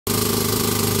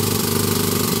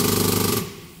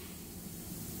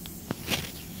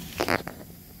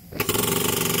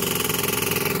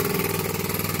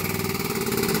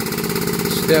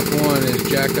Step one is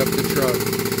jack up the truck.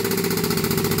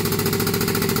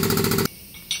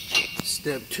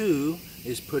 Step two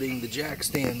is putting the jack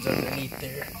stands underneath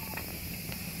there.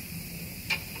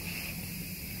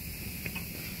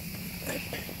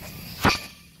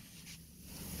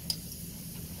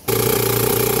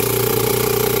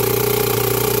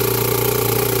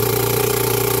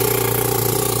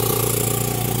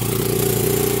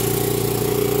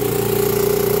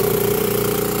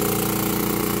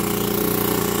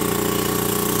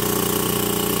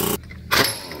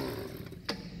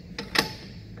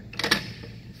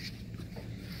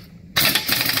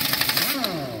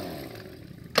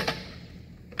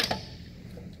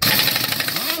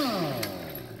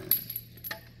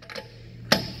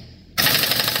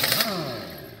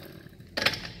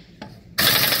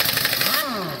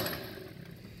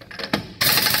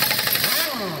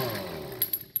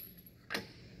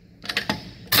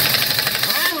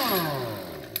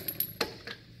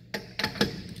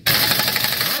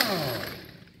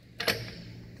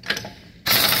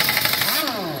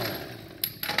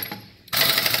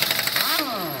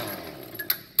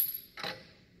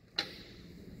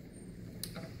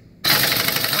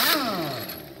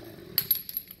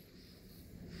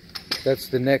 That's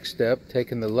the next step,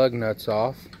 taking the lug nuts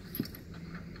off.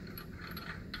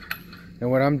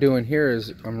 And what I'm doing here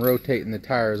is I'm rotating the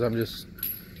tires. I'm just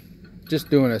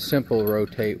doing a simple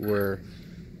rotate where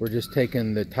we're just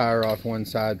taking the tire off one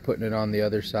side, putting it on the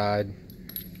other side,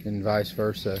 and vice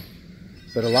versa.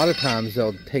 But a lot of times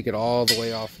they'll take it all the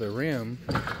way off the rim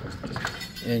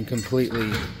and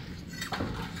completely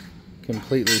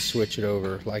switch it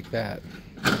over like that.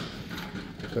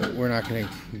 But we're not going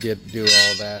to do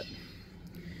all that.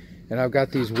 And I've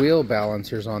got these wheel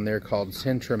balancers on there called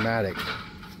Centromatic.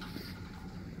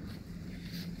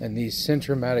 And these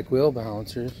Centromatic wheel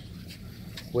balancers,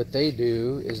 what they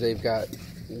do is they've got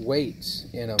weights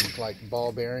in them, like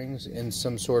ball bearings in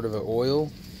some sort of an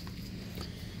oil.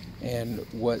 And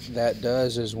what that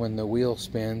does is when the wheel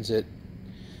spins, it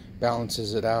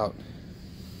balances it out.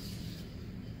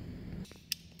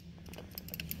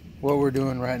 What we're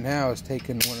doing right now is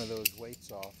taking one of those weights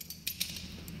off.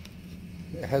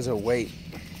 It has a weight.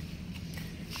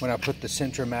 When I put the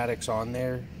Centromatics on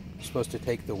there, I'm supposed to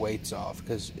take the weights off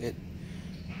because the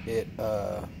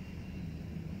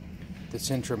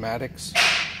Centromatics,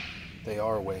 they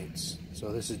are weights.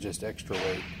 So this is just extra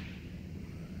weight.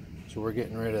 So we're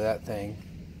getting rid of that thing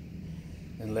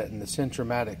and letting the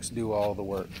Centromatics do all the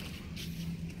work.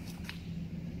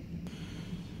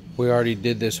 We already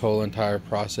did this whole entire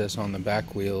process on the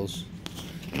back wheels.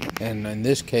 And in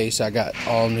this case, I got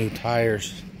all new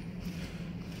tires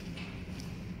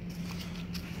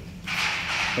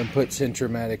and put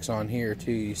Centromatics on here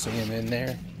too. You see them in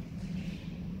there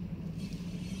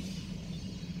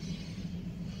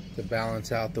to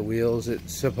balance out the wheels. It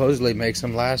supposedly makes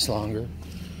them last longer.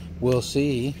 We'll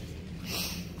see.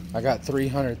 I got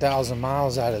 300,000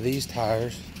 miles out of these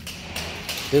tires.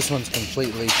 This one's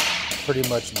completely pretty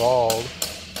much bald.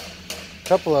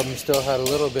 A couple of them still had a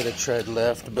little bit of tread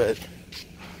left, but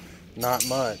not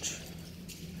much.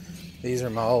 These are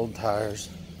my old tires.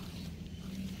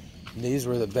 These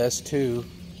were the best two.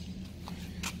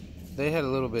 They had a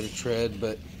little bit of tread,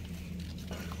 but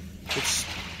it's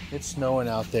snowing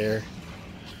out there.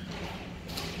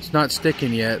 It's not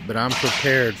sticking yet, but I'm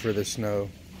prepared for the snow.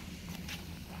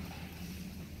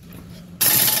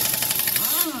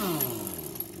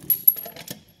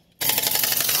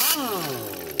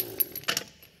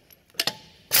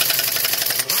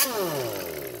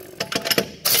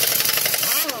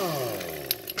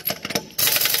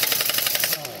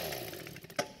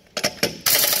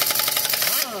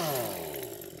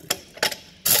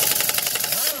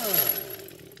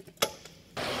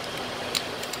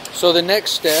 So the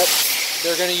next step,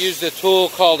 they're going to use the tool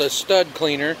called a stud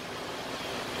cleaner.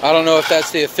 I don't know if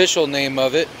that's the official name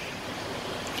of it,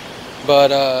 but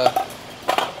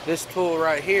this tool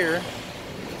right here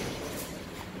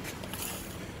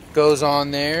goes on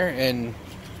there and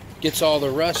gets all the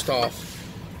rust off.